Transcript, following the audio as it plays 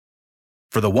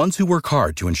For the ones who work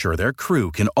hard to ensure their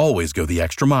crew can always go the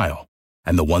extra mile,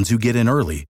 and the ones who get in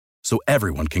early so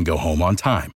everyone can go home on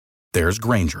time, there's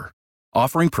Grainger,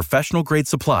 offering professional-grade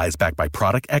supplies backed by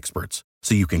product experts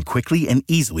so you can quickly and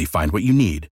easily find what you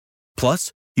need.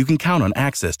 Plus, you can count on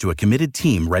access to a committed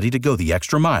team ready to go the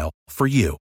extra mile for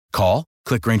you. Call,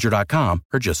 click Grainger.com,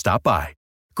 or just stop by.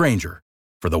 Grainger,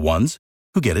 for the ones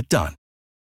who get it done.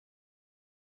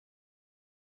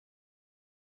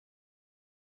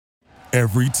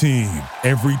 Every team,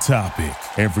 every topic,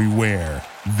 everywhere.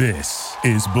 This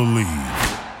is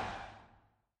Believe.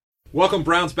 Welcome,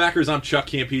 Browns backers. I'm Chuck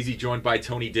Campese, joined by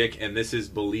Tony Dick, and this is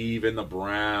Believe in the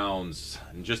Browns.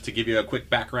 And just to give you a quick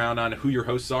background on who your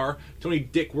hosts are, Tony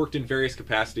Dick worked in various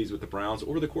capacities with the Browns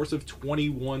over the course of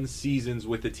 21 seasons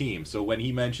with the team. So when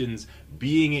he mentions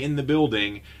being in the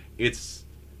building, it's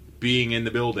being in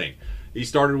the building. He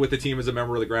started with the team as a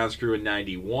member of the grounds crew in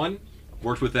 91.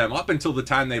 Worked with them up until the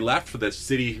time they left for the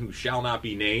city who shall not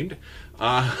be named.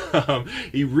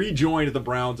 He rejoined the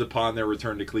Browns upon their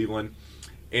return to Cleveland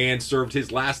and served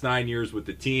his last 9 years with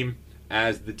the team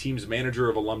as the team's manager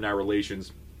of alumni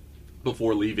relations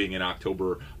before leaving in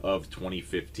October of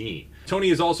 2015.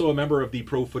 Tony is also a member of the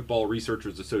Pro Football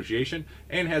Researchers Association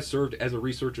and has served as a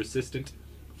research assistant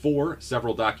for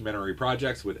several documentary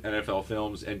projects with NFL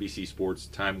Films, NBC Sports,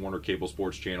 Time Warner Cable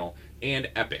Sports Channel, and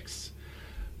Epix.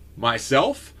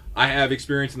 Myself, I have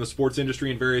experience in the sports industry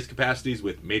in various capacities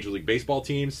with Major League Baseball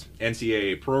teams,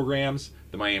 NCAA programs,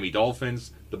 the Miami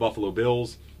Dolphins, the Buffalo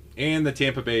Bills, and the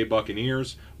Tampa Bay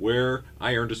Buccaneers, where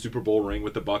I earned a Super Bowl ring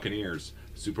with the Buccaneers.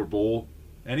 Super Bowl,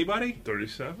 anybody?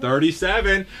 37.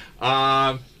 37.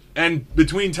 And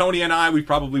between Tony and I, we've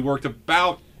probably worked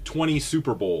about 20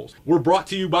 Super Bowls. We're brought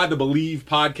to you by the Believe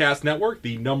Podcast Network,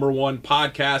 the #1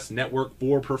 podcast network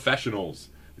for professionals.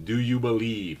 Do you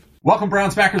believe? Welcome,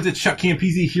 Browns backers. It's Chuck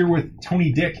Campese here with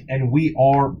Tony Dick, and we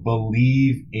are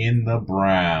Believe in the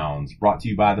Browns. Brought to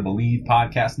you by the Believe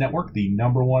Podcast Network, the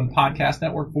 #1 podcast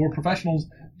network for professionals.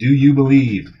 Do you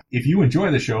believe? If you enjoy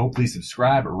the show, please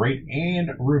subscribe, rate, and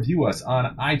review us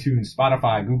on iTunes,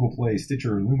 Spotify, Google Play,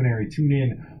 Stitcher, Luminary,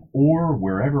 TuneIn, or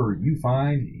wherever you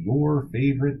find your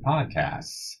favorite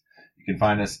podcasts. You can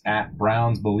find us at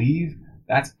Browns Believe.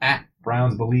 That's at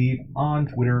Browns Believe on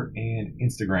Twitter and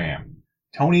Instagram.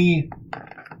 Tony,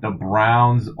 the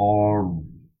Browns are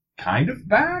kind of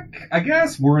back, I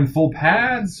guess. We're in full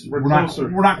pads. We're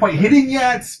not quite hitting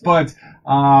yet, but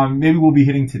maybe we'll be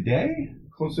hitting today.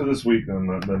 Closer this week than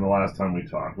the last time we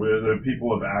talked. The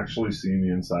people have actually seen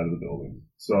the inside of the building,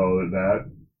 so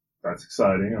that's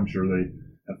exciting. I'm sure they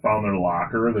have found their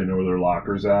locker. They know where their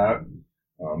locker's at.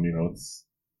 It's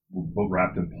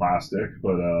wrapped in plastic,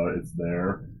 but it's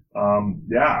there.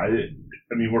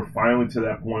 We're finally to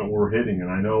that point where we're hitting, and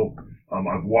I know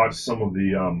I've watched some of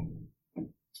the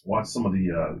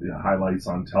highlights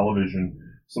on television,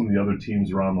 some of the other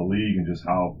teams around the league, and just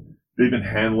how they've been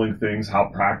handling things,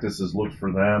 how practice has looked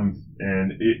for them,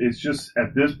 and it's just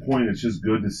at this point it's just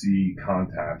good to see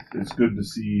contact. It's good to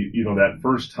see that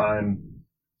first time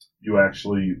you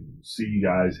actually see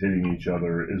guys hitting each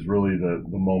other is really the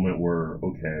moment where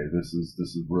okay, this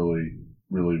is really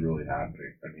really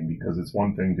happening. I mean, because it's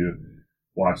one thing to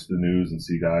watch the news and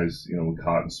see guys, with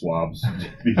cotton swabs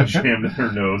being jammed in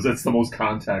their nose. That's the most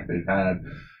contact they've had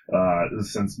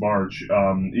since March.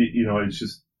 It's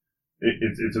just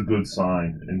it's a good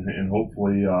sign, and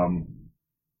hopefully,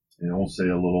 we'll say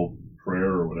a little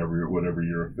prayer or whatever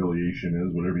your affiliation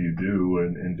is, whatever you do,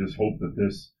 and just hope that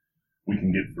we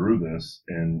can get through this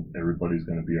and everybody's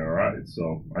going to be all right.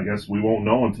 So I guess we won't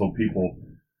know until people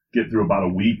get through about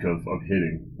a week of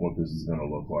hitting what this is going to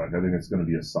look like. I think it's going to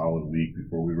be a solid week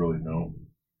before we really know.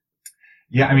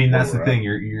 Yeah, I mean, that's the thing.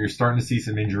 You're starting to see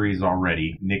some injuries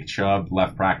already. Nick Chubb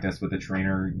left practice with a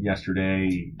trainer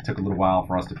yesterday. It took a little while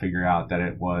for us to figure out that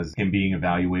it was him being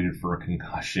evaluated for a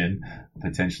concussion.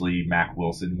 Potentially, Mack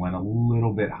Wilson went a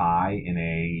little bit high in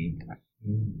a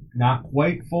not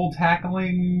quite full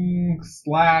tackling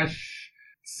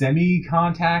 /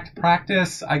 semi-contact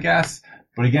practice, I guess.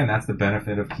 But again, that's the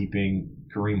benefit of keeping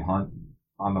Kareem Hunt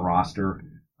on the roster,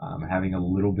 having a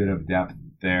little bit of depth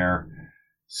there.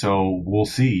 So we'll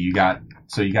see. You got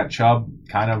Chubb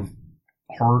kind of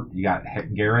hurt. You got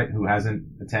Garrett, who hasn't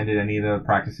attended any of the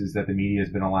practices that the media has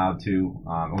been allowed to.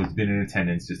 Who's been in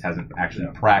attendance, just hasn't actually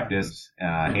practiced.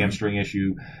 Hamstring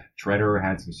issue. Treader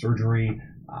had some surgery,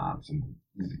 some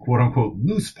quote unquote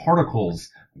loose particles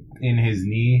in his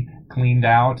knee cleaned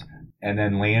out. And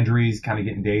then Landry's kind of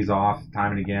getting days off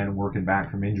time and again, working back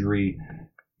from injury.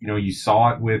 You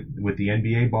saw it with the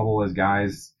NBA bubble as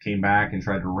guys came back and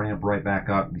tried to ramp right back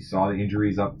up. You saw the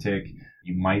injuries uptick.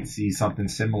 You might see something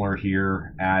similar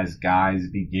here as guys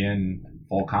begin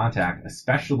full contact,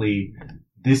 especially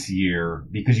this year,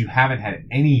 because you haven't had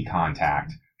any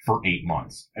contact for 8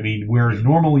 months. I mean, whereas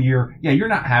normal year, yeah, you're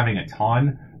not having a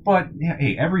ton, but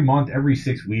hey, every month, every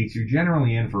 6 weeks, you're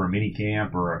generally in for a mini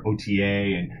camp or an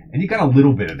OTA, and you got a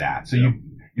little bit of that. So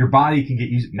your body can get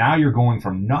used. Now you're going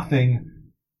from nothing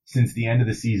since the end of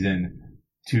the season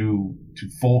to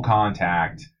full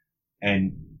contact,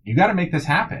 and you got to make this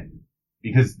happen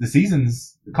because the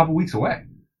season's a couple weeks away.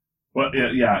 Well,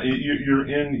 yeah, you're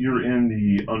in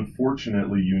the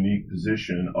unfortunately unique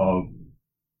position of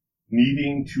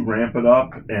needing to ramp it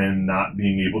up and not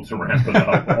being able to ramp it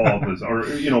up all of this, or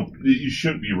you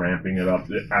shouldn't be ramping it up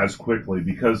as quickly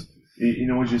because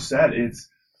as you said,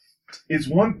 it's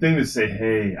one thing to say,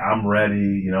 hey, I'm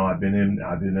ready, I've been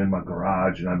in my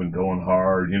garage and I've been going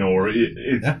hard, or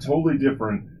it's totally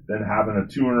different than having a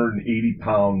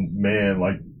 280-pound man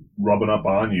like rubbing up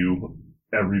on you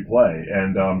every play.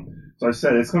 And so I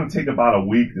said it's going to take about a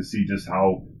week to see just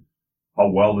how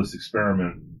well this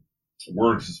experiment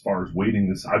works as far as waiting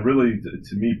this. I really,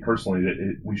 to me personally,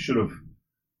 we should have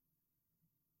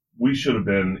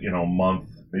been, a month,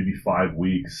 maybe 5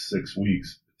 weeks, 6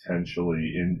 weeks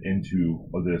potentially into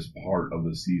this part of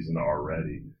the season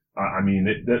already. I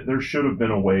mean, there should have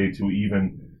been a way to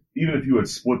even if you had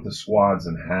split the squads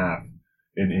in half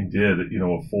and did,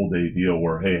 a full day deal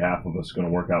where, hey, half of us are going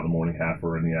to work out in the morning, half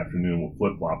are in the afternoon, we'll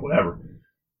flip flop, whatever.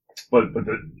 But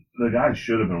the guys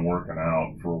should have been working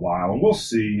out for a while, and we'll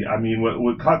see. I mean,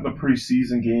 what cutting the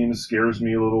preseason games scares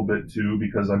me a little bit too,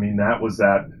 because I mean that was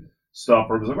that stuff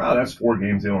where it was like, wow, that's 4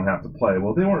 games they don't have to play.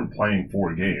 Well, they weren't playing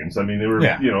 4 games. I mean, they were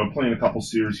playing a couple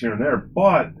series here and there,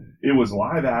 but it was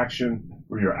live action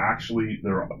where you're actually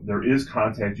there is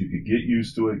contact. You could get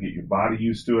used to it, get your body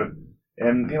used to it,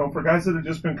 and for guys that have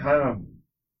just been kind of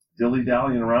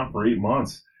dilly-dallying around for 8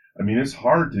 months. I mean, it's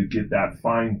hard to get that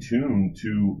fine-tuned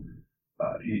to,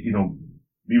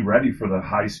 be ready for the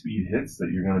high-speed hits that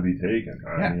you're going to be taking.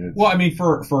 I mean,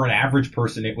 for an average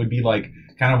person, it would be like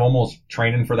kind of almost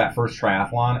training for that first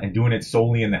triathlon and doing it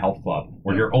solely in the health club,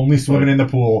 where you're only swimming in the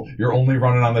pool, you're only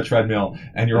running on the treadmill,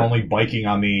 and you're only biking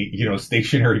on the,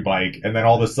 stationary bike. And then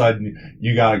all of a sudden,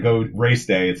 you got to go race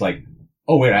day. It's like,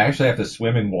 oh, wait, I actually have to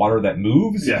swim in water that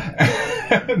moves? Yeah.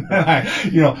 And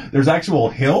then there's actual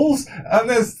hills on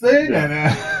this thing.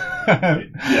 Yeah.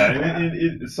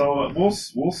 So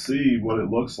we'll see what it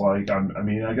looks like. I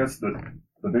mean, I guess the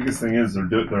biggest thing is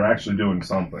they're actually doing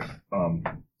something.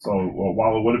 So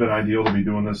while it would have been ideal to be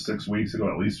doing this 6 weeks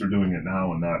ago, at least they're doing it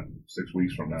now and not 6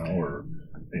 weeks from now, or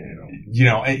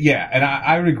Yeah, and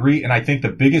I would agree. And I think the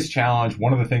biggest challenge,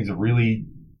 one of the things that really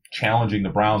challenging the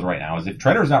Browns right now is if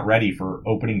Treader's not ready for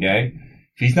opening day,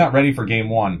 if he's not ready for game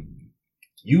 1,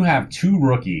 you have 2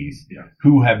 rookies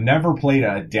who have never played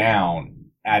a down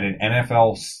at an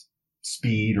NFL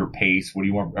speed or pace,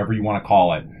 whatever you want to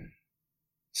call it,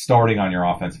 starting on your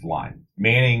offensive line.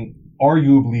 Manning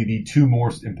arguably the 2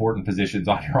 most important positions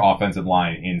on your offensive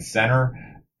line in center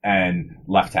and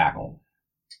left tackle.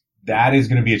 That is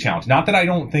going to be a challenge. Not that I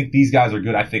don't think these guys are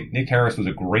good. I think Nick Harris was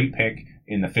a great pick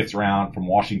in the 5th round from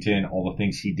Washington, all the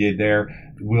things he did there.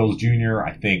 Wills Jr.,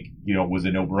 I think, was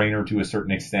a no-brainer to a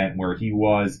certain extent where he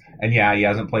was. And yeah, he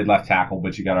hasn't played left tackle,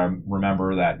 but you got to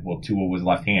remember that, Tua was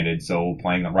left-handed, so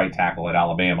playing the right tackle at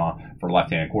Alabama for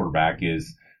left-handed quarterback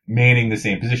is manning the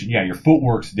same position. Yeah, your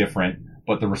footwork's different,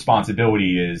 but the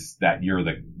responsibility is that you're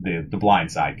the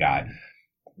blind side guy.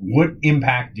 What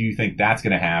impact do you think that's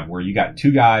going to have where you got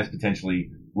 2 guys, potentially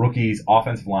rookies,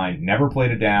 offensive line, never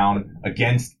played a down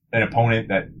against an opponent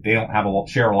that they don't have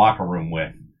share a locker room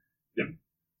with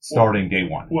starting day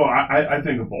 1? Well, I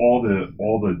think of all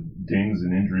the dings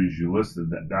and injuries you listed,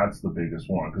 that's the biggest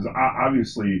one. Because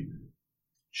obviously,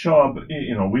 Chubb,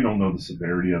 we don't know the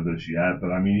severity of this yet,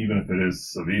 but I mean, even if it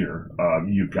is severe,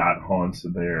 you've got Hunt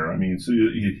there. I mean, so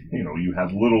you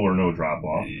have little or no drop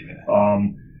off. Yeah.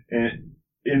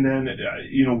 And then,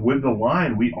 with the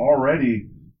line, we already,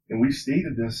 and we've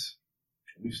stated this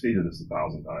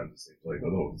 1,000 times, it seems like,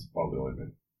 although it's probably only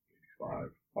been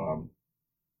 5.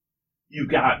 You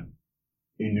got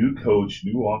a new coach,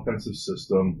 new offensive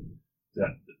system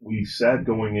that we said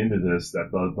going into this that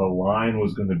the line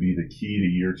was going to be the key to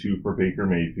year 2 for Baker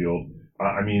Mayfield.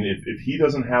 I mean, if he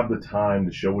doesn't have the time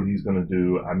to show what he's going to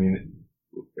do, I mean,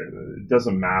 it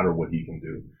doesn't matter what he can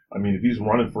do. I mean, if he's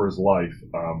running for his life,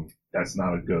 that's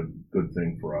not a good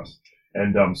thing for us.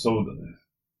 And so,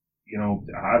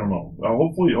 I don't know.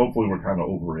 Hopefully we're kind of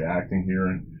overreacting here,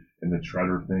 and the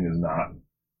Treader thing is not,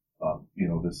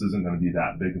 this isn't going to be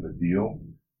that big of a deal.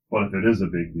 But if it is a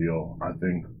big deal, I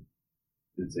think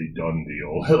it's a done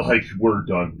deal. Like, we're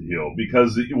done deal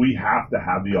because we have to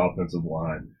have the offensive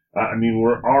line. I mean,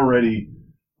 we're already,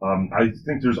 I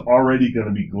think there's already going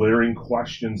to be glaring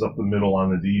questions up the middle on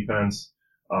the defense.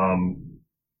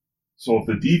 So if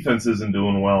the defense isn't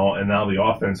doing well and now the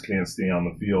offense can't stay on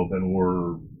the field, then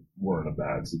we're in a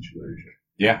bad situation.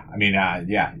 Yeah, I mean,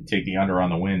 take the under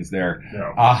on the wins there.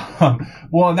 Yeah.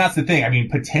 Well, and that's the thing. I mean,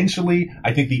 potentially,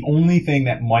 I think the only thing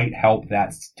that might help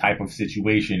that type of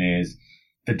situation is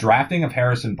the drafting of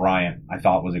Harrison Bryant. I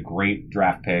thought was a great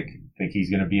draft pick. I think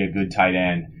he's going to be a good tight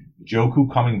end.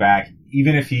 Njoku coming back,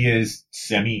 even if he is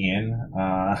semi-in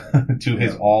to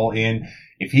his all-in,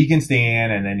 if he can stay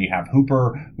in, and then you have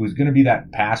Hooper, who's going to be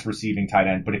that pass receiving tight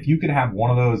end. But if you could have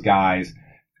one of those guys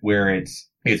where it's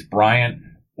Bryant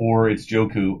or it's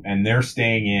Njoku, and they're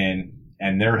staying in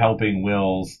and they're helping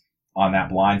Wills on that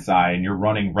blind side, and you're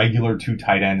running regular 2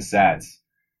 tight end sets,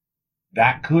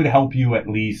 that could help you at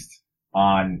least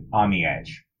on the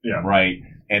edge. Yeah. Right.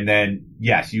 And then,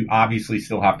 yes, you obviously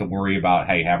still have to worry about,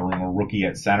 hey, having a rookie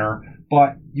at center,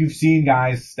 but you've seen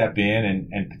guys step in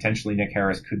and potentially Nick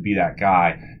Harris could be that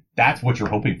guy. That's what you're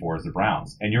hoping for as the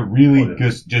Browns. And you're really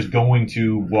just going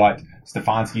to what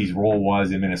Stefanski's role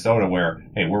was in Minnesota where,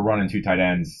 hey, we're running 2 tight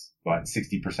ends, but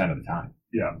 60% of the time.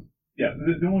 Yeah. Yeah.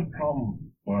 The only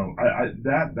problem, well,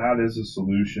 that is a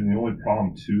solution. The only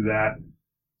problem to that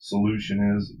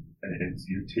solution is,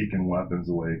 you're taking weapons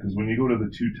away, because when you go to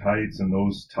the 2 tights and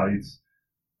those tights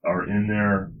are in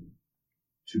there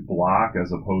to block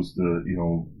as opposed to,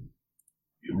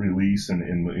 release and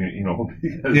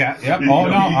because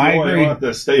I agree. You don't have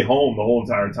to stay home the whole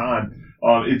entire time.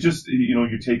 It just,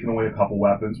 you're taking away a couple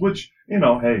weapons, which,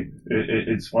 hey,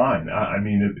 it's fine. I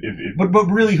mean, if but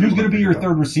really, who's going to be your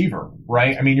third receiver,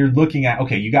 right? I mean, you're looking at,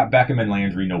 okay, you got Beckham and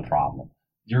Landry, no problem.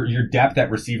 Your depth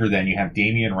at receiver, then you have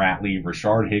Damian Ratley,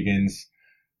 Rashard Higgins,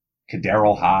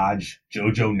 Kaderil Hodge,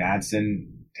 JoJo Nadson,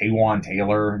 Taywan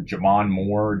Taylor, Jamon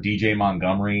Moore, DJ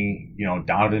Montgomery,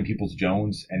 Donovan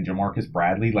Peoples-Jones, and Jamarcus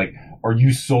Bradley. Like, are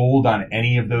you sold on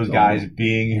any of those guys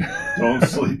being? Don't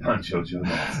sleep on JoJo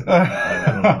Nadson.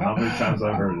 I don't know how many times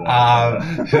I've heard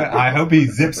that. I hope he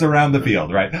zips around the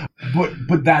field, right?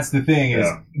 But that's the thing is,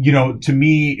 to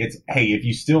me, it's, hey, if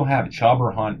you still have Chubb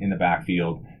or Hunt in the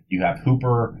backfield, you have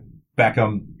Hooper,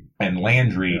 Beckham, and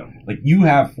Landry. Yeah. Like, you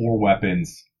have 4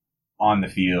 weapons on the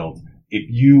field. If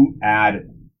you add,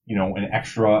 an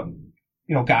extra,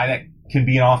 guy that can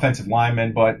be an offensive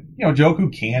lineman, but,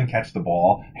 Njoku can catch the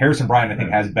ball. Harrison Bryant, I think,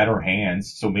 has better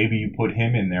hands, so maybe you put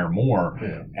him in there more,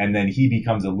 and then he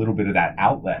becomes a little bit of that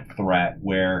outlet threat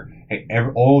where, hey,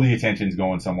 all the attention's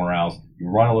going somewhere else. You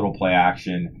run a little play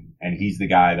action, and he's the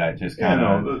guy that just kind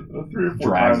of the 3 or 4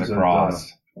 drags times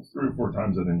across. 3 or 4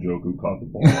 times that Njoku caught the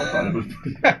ball. I thought it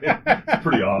was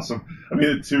pretty awesome. I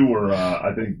mean, the 2 were,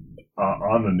 I think,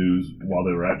 on the news while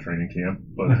they were at training camp,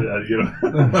 but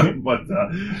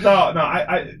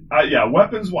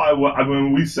weapons. Why? I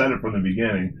mean, we said it from the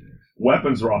beginning.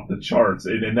 Weapons are off the charts,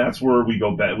 and that's where we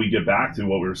go back. We get back to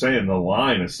what we were saying. The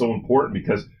line is so important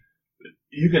because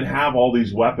you can have all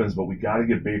these weapons, but we got to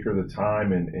give Baker the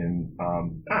time. And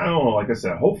I don't know. Like I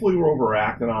said, hopefully we're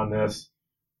overacting on this.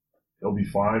 He'll be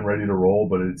fine, ready to roll,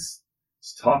 but it's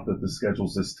tough that the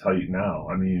schedule's this tight now.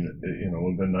 I mean, it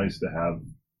would have been nice to have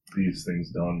these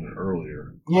things done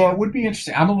earlier. Yeah, it would be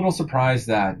interesting. I'm a little surprised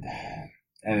that,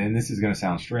 and this is going to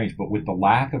sound strange, but with the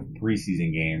lack of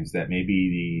preseason games, that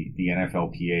maybe the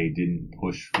NFLPA didn't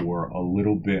push for a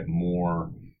little bit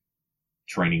more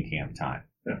training camp time.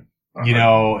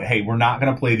 Yeah. Hey, we're not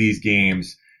going to play these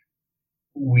games.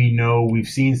 We know, we've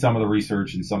seen some of the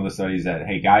research and some of the studies that,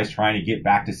 hey, guys trying to get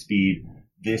back to speed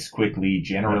this quickly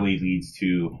generally leads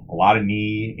to a lot of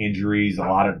knee injuries, a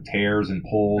lot of tears and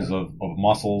pulls of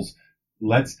muscles.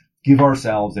 Let's give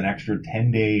ourselves an extra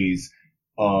 10 days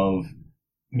of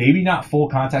maybe not full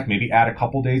contact, maybe add a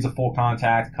couple days of full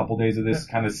contact, a couple days of this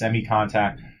kind of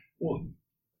semi-contact. Well,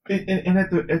 and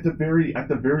at the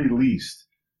very least,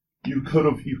 you could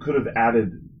have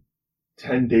added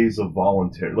 10 days of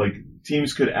voluntary, like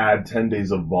teams could add 10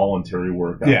 days of voluntary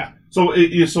work. Yeah. So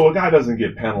a guy doesn't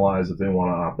get penalized if they want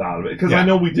to opt out of it. Because I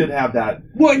know we did have that.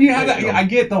 Well, and you have that. I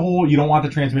get the whole, you don't want the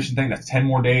transmission thing. That's 10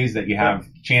 more days that you have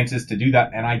chances to do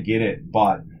that. And I get it.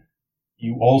 But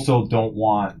you also don't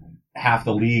want half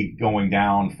the league going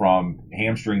down from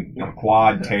hamstring,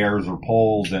 quad tears or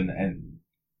pulls and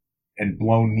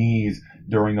blown knees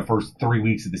during the first 3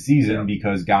 weeks of the season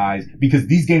because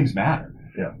these games matter.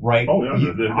 Yeah. Right? Oh,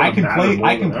 yeah. I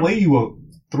can play you a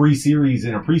 3 series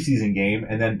in a preseason game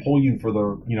and then pull you for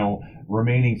the,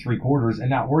 remaining 3 quarters and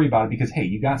not worry about it because, hey,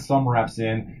 you got some reps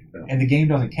in and the game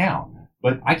doesn't count.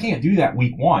 But I can't do that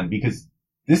week 1 because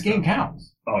this game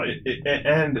counts. Oh,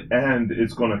 and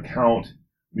it's going to count.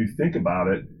 When you think about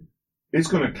it, it's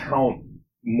going to count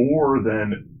more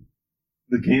than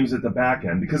the games at the back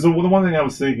end. Because the one thing I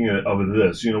was thinking of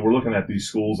this, we're looking at these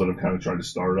schools that have kind of tried to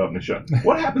start it up and shut.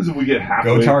 What happens if we get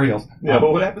halfway? Go Tar Heels. Yeah,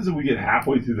 but what happens if we get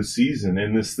halfway through the season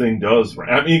and this thing does?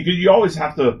 I mean, you always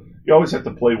have to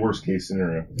play worst case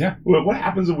scenario. Yeah. What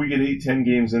happens if we get 8-10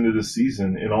 games into the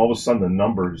season and all of a sudden the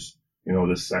numbers,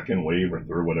 the second wave or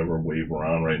third, whatever wave we're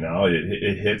on right now,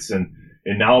 it hits and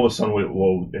now all of a sudden,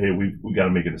 we got to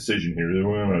make a decision here.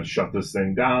 We're going to shut this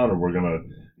thing down, or we're going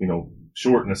to,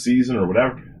 shorten the season or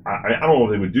whatever. I don't know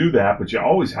if they would do that, but you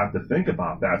always have to think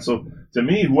about that. So to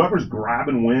me, whoever's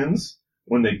grabbing wins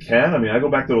when they can. I mean, I go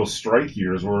back to those strike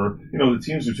years where, the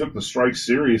teams who took the strike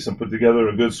serious and put together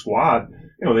a good squad,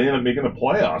 they ended up making the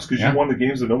playoffs because you won the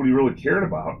games that nobody really cared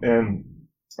about. And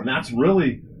that's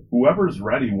really whoever's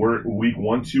ready. We're week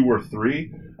 1, 2, or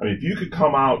 3. I mean, if you could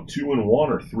come out 2-1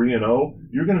 or 3-0,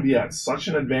 you're going to be at such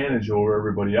an advantage over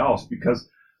everybody else because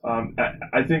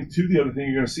I think, too, the other thing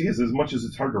you're going to see is as much as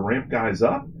it's hard to ramp guys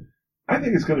up, I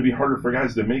think it's going to be harder for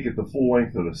guys to make it the full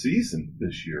length of the season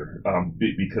this year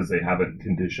because they haven't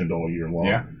conditioned all year long.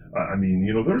 Yeah. I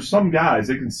mean, there's some guys,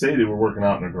 they can say they were working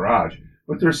out in a garage,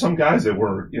 but there's some guys that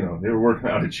were, they were working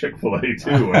out at Chick-fil-A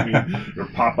too. I mean, or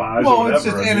Popeyes or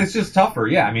whatever. It's just tougher.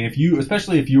 Yeah. I mean,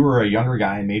 especially if you were a younger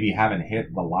guy and maybe haven't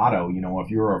hit the lotto,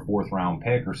 if you were a 4th round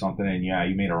pick or something and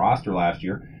you made a roster last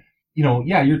year,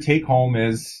 your take home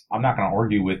is, I'm not going to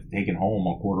argue with taking home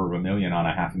 $250,000 on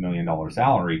a $500,000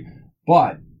 salary,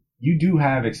 but you do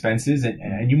have expenses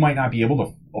and you might not be able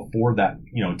to afford that,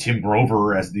 Tim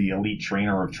Grover as the elite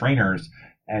trainer of trainers.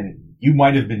 And you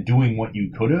might have been doing what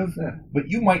you could have, but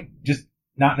you might just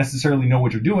not necessarily know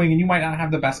what you're doing, and you might not have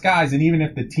the best guys. And even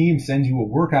if the team sends you a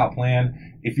workout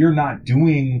plan, if you're not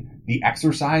doing the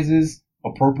exercises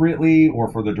appropriately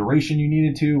or for the duration you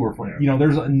needed to, or for,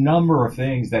 there's a number of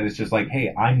things that it's just like,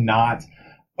 hey, I'm not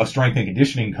a strength and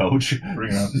conditioning coach.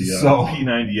 Bring out the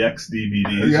P90X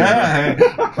DVDs. Yeah.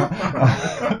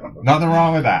 Nothing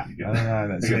wrong with that.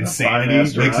 Insanity,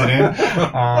 mix it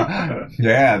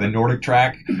in. The Nordic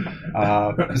track.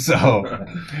 But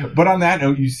on that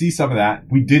note, you see some of that.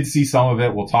 We did see some of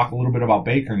it. We'll talk a little bit about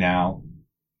Baker now.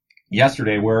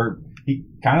 Yesterday, where he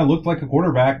kind of looked like a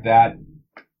quarterback that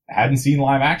hadn't seen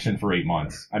live action for 8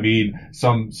 months. I mean,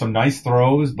 some nice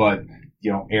throws, but,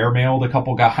 airmailed a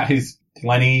couple guys.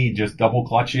 Plenty, just double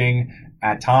clutching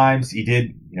at times. He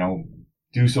did,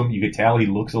 do some, you could tell he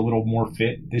looks a little more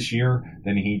fit this year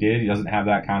than he did. He doesn't have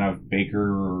that kind of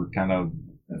Baker kind of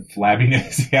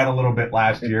flabbiness he had a little bit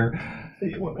last year.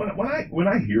 When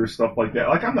I hear stuff like that,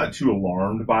 I'm not too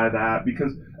alarmed by that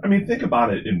because, I mean, think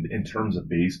about it in terms of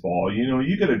baseball.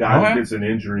 You get a guy who gets an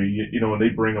injury, and they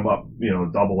bring him up,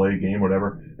 AA game or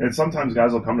whatever. And sometimes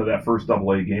guys will come to that first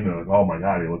AA game and they're like, oh my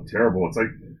God, he looked terrible. It's like,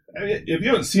 if you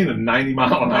haven't seen a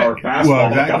 90-mile-an-hour fastball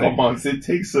in a couple months, it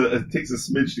takes a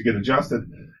smidge to get adjusted.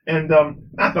 And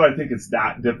not that I think it's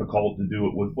that difficult to do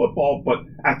it with football, but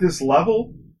at this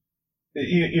level,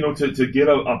 to get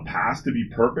a pass to be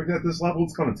perfect at this level,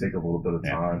 it's going to take a little bit of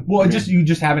time. Well, you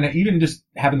just haven't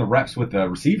having the reps with the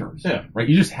receivers, right?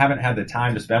 You just haven't had the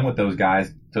time to spend with those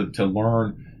guys to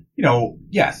learn.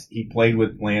 Yes, he played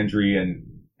with Landry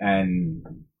and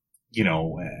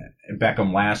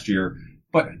Beckham last year.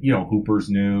 But, Hooper's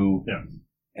new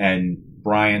and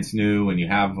Bryant's new, and you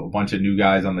have a bunch of new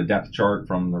guys on the depth chart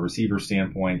from the receiver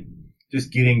standpoint.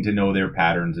 Just getting to know their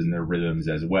patterns and their rhythms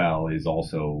as well is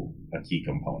also a key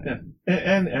component. Yeah.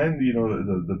 And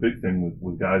the big thing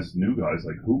with new guys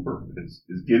like Hooper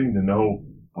is getting to know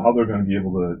how they're going to be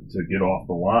able to get off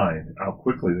the line, how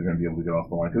quickly they're going to be able to get off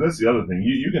the line. Because that's the other thing.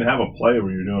 You can have a play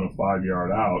where you're doing a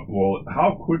 5-yard out. Well,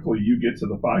 how quickly you get to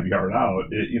the 5-yard out,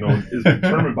 is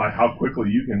determined by how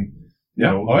quickly you can,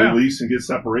 release and get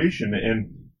separation.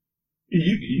 And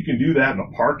you can do that in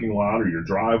a parking lot or your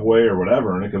driveway or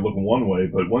whatever, and it can look one way.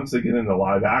 But once they get into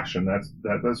live action, that's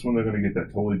when they're going to get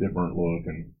that totally different look.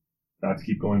 And not to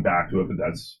keep going back to it, but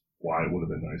that's why it would have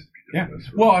been nice to be doing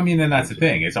this. Well, I mean, and that's the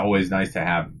thing. It's always nice to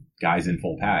have guys in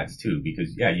full pads, too,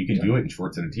 because, you can do it in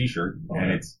shorts and a T-shirt,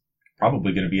 and it's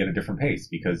probably going to be at a different pace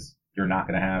because you're not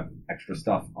going to have extra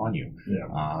stuff on you. Yeah.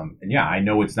 I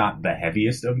know it's not the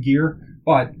heaviest of gear,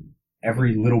 but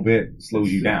every little bit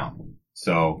slows you down.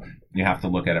 So you have to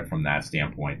look at it from that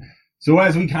standpoint. So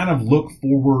as we kind of look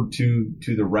forward to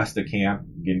the rest of camp,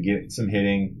 get some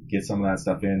hitting, get some of that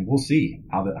stuff in, we'll see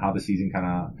how the season kind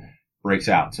of breaks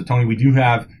out. So, Tony, we do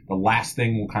have the last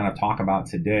thing we'll kind of talk about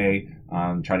today.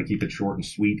 Try to keep it short and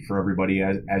sweet for everybody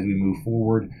as we move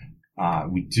forward.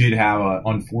 We did have an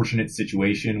unfortunate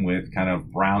situation with kind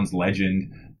of Browns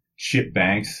legend Chip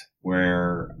Banks,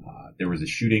 where there was a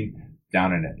shooting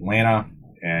down in Atlanta,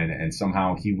 and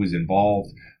somehow he was involved.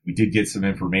 We did get some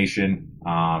information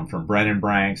from Brennan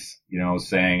Branks,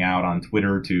 saying out on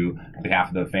Twitter on behalf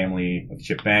of the family of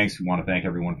Chip Banks, we want to thank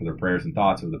everyone for their prayers and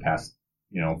thoughts over the past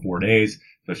 4 days.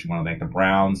 Especially want to thank the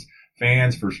Browns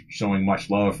fans for showing much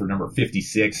love for number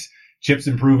 56. Chip's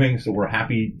improving, so we're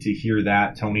happy to hear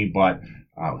that, Tony, but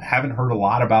haven't heard a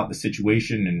lot about the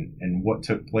situation and what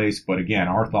took place. But again,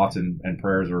 our thoughts and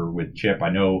prayers are with Chip.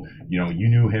 I know, you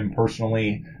knew him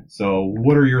personally. So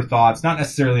what are your thoughts, not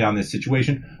necessarily on this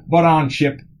situation, but on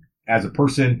Chip as a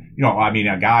person?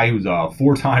 A guy who's a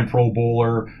 4-time Pro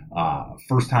Bowler,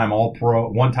 first-time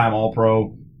All-Pro, one-time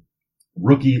All-Pro,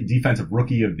 defensive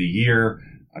rookie of the year,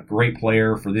 a great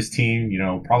player for this team.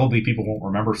 Probably people won't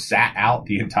remember, sat out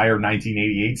the entire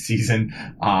 1988 season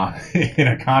in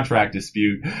a contract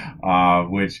dispute,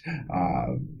 which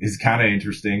is kind of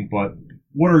interesting. But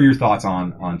what are your thoughts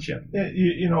on Chip? Yeah,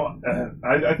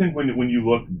 I think when you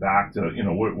look back to,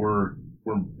 we're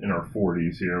in our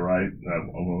 40s here, right? I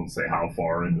won't say how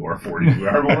far into our 40s we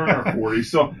are, but we're in our 40s.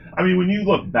 So, when you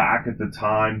look back at the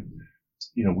time,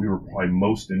 we were probably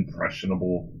most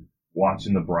impressionable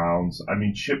watching the Browns.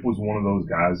 Chip was one of those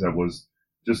guys that was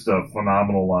just a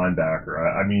phenomenal linebacker.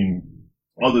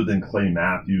 Other than Clay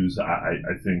Matthews, I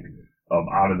think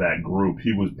out of that group,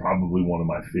 he was probably one of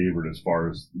my favorite as far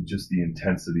as just the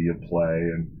intensity of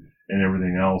play and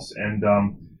everything else. And,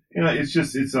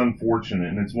 it's unfortunate.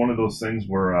 And it's one of those things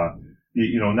where,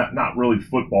 not really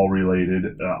football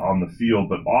related on the field,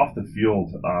 but off the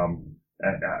field,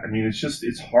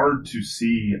 it's hard to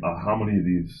see how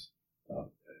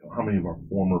many of our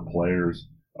former players,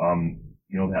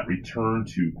 that return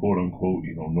to quote unquote,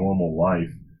 normal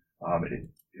life.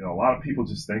 A lot of people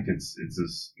just think it's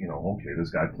this, okay, this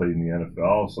guy played in the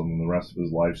NFL, so then the rest of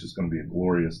his life's just going to be a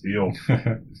glorious deal.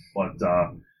 But,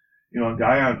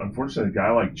 unfortunately, a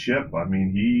guy like Chip,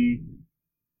 he,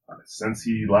 since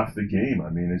he left the game,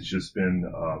 it's just been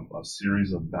a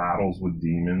series of battles with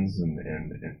demons and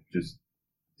just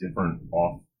different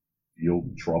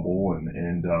off-field trouble, and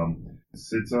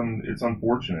it's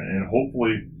unfortunate, and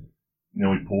hopefully,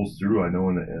 he pulls through. I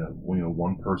know,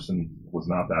 one person was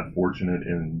not that fortunate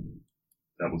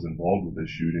that was involved with this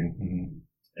shooting,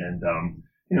 and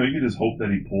you can just hope that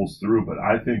he pulls through. But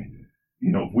I think,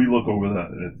 if we look over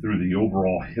through the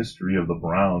overall history of the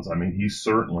Browns, he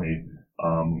certainly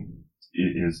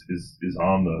is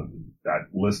on that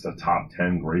list of top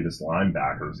 10 greatest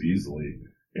linebackers easily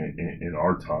in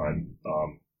our time,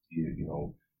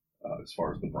 as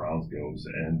far as the Browns goes.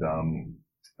 And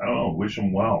I don't know, wish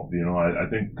him well. I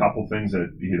think a couple things that,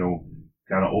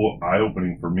 kind of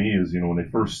eye-opening for me is, when they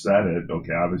first said it,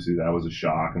 okay, obviously that was a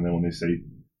shock. And then when they say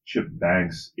Chip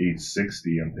Banks, age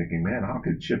 60, I'm thinking, man, how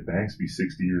could Chip Banks be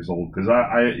 60 years old? Because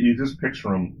you just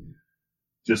picture him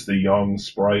just a young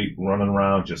sprite running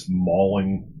around, just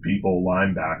mauling people,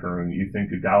 linebacker, and you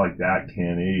think a guy like that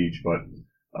can't age. But,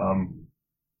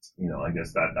 I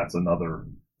guess that's another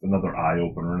eye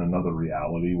opener and another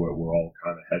reality where we're all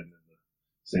kind of heading in the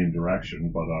same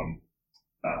direction. But,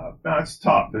 it's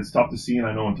tough. It's tough to see. And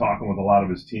I know in talking with a lot of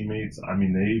his teammates,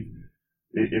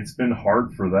 it's been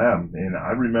hard for them. And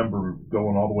I remember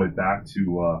going all the way back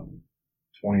to,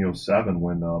 2007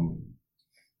 when,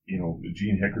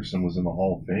 Gene Hickerson was in the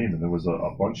Hall of Fame, and there was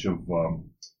a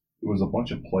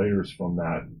bunch of players from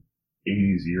that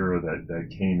 80s era that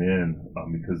came in,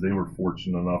 because they were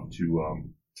fortunate enough to,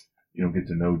 get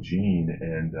to know Gene.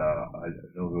 And, I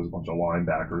know there was a bunch of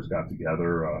linebackers got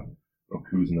together.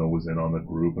 Kuzno was in on the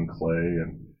group, and Clay,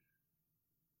 and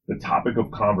the topic of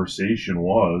conversation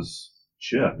was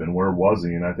Chip and where was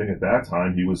he? And I think at that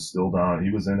time he was still down.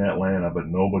 He was in Atlanta, but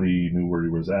nobody knew where he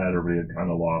was at. Everybody had kind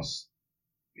of lost,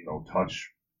 touch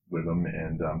with him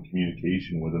and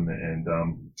communication with him. And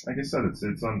like I said,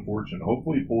 it's unfortunate.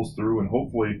 Hopefully he pulls through, and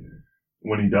hopefully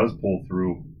when he does pull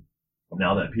through,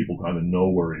 now that people kind of know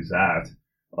where he's at,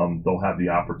 they'll have the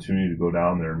opportunity to go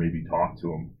down there and maybe talk to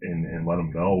him and let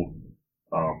him know,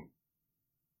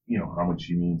 how much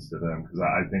he means to them. Because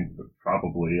I think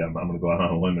probably, I'm going to go out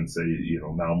on a limb and say,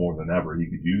 now more than ever, he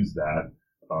could use that.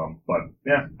 But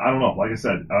yeah, I don't know. Like I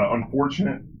said,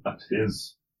 unfortunate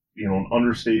is, an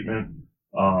understatement.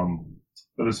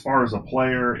 But as far as a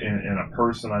player and a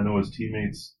person, I know his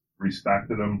teammates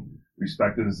respected him,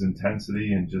 respected his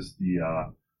intensity and just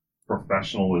the,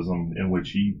 professionalism in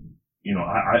which he,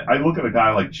 I look at a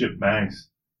guy like Chip Banks.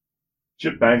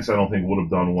 Chip Banks, I don't think would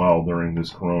have done well during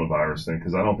this coronavirus thing,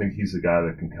 because I don't think he's the guy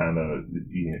that can kind of,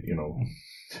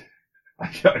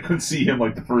 I couldn't see him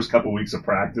like the first couple weeks of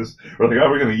practice. We're like, oh,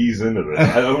 we're going to ease into this.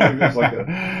 I don't think there's like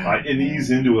an ease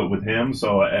into it with him.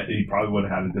 So he probably would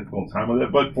have had a difficult time with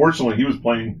it. But fortunately, he was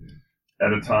playing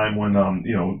at a time when,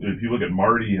 if you look at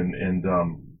Marty and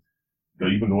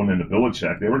even going into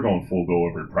Belichick, they were going full go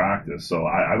over practice. So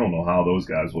I don't know how those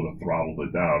guys would have throttled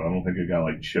it down. I don't think a guy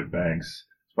like Chip Banks is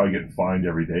probably getting fined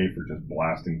every day for just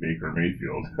blasting Baker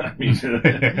Mayfield. I mean,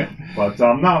 but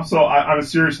no. So on a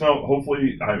serious note,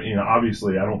 hopefully,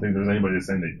 obviously, I don't think there's anybody that's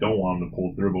saying they don't want him to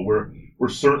pull through, but we're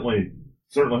certainly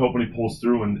hoping he pulls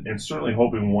through, and certainly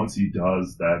hoping once he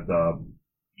does that,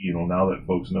 now that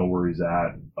folks know where he's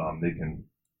at, they can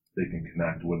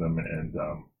connect with him and.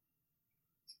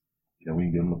 We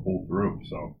can get him to pull through.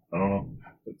 So I don't know.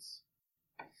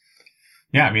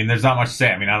 Yeah, I mean, there's not much to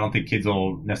say. I mean, I don't think kids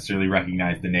will necessarily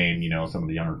recognize the name, some of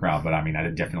the younger crowd, but I mean,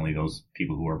 definitely those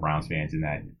people who are Browns fans in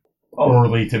that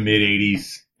early to mid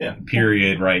 80s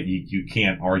period, right? You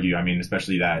can't argue. I mean,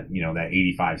 especially that, that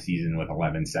 85 season with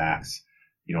 11 sacks.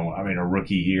 A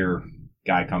rookie year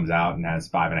guy comes out and has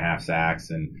 5.5 sacks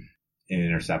and an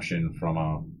interception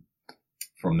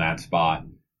from that spot.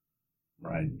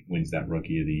 Right, wins that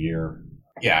Rookie of the Year.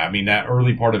 Yeah, I mean, that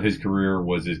early part of his career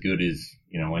was as good as,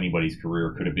 anybody's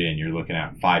career could have been. You're looking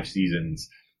at 5 seasons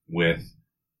with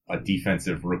a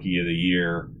defensive Rookie of the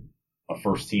Year, a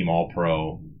first-team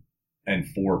All-Pro, and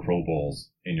 4 Pro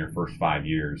Bowls in your first 5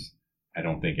 years. I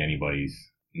don't think anybody's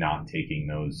not taking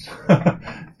those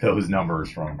those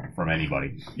numbers from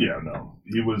anybody. Yeah, no.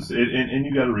 He was, and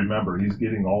you got to remember, he's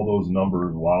getting all those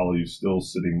numbers while he's still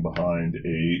sitting behind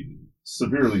a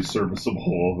severely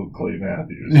serviceable Clay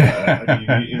Matthews. I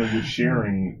mean, you're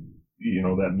sharing,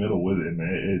 that middle with him.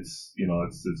 It's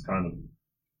kind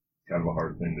of a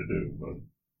hard thing to do,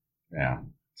 but yeah.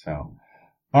 So,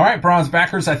 all right, Browns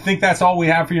backers, I think that's all we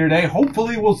have for you today.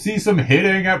 Hopefully we'll see some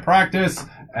hitting at practice,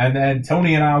 and then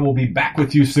Tony and I will be back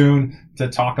with you soon to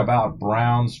talk about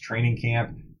Browns training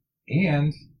camp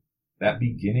and that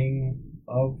beginning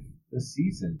of the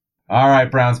season. All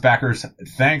right, Browns backers,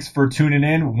 thanks for tuning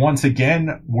in. Once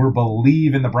again, we're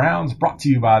Believe in the Browns, brought to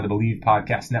you by the Believe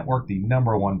Podcast Network, the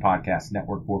 #1 podcast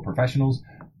network for professionals.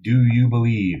 Do you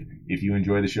believe? If you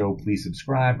enjoy the show, please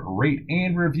subscribe, rate,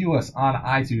 and review us on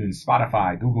iTunes,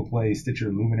 Spotify, Google Play, Stitcher,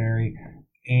 Luminary,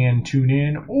 and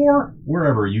TuneIn, or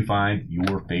wherever you find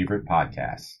your favorite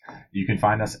podcasts. You can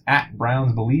find us at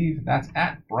Browns Believe. That's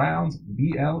at Browns,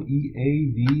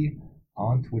 BLEAV,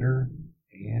 on Twitter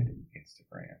and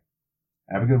Instagram.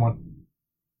 Have a good one.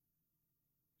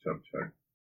 Check.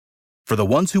 For the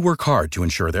ones who work hard to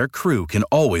ensure their crew can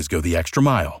always go the extra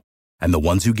mile, and the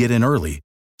ones who get in early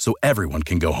so everyone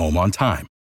can go home on time,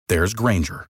 there's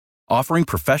Grainger, offering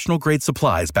professional-grade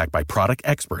supplies backed by product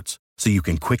experts so you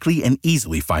can quickly and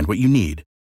easily find what you need.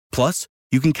 Plus,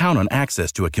 you can count on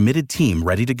access to a committed team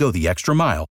ready to go the extra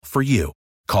mile for you.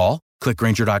 Call, click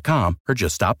Grainger.com, or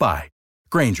just stop by.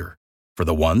 Grainger, for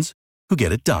the ones who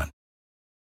get it done.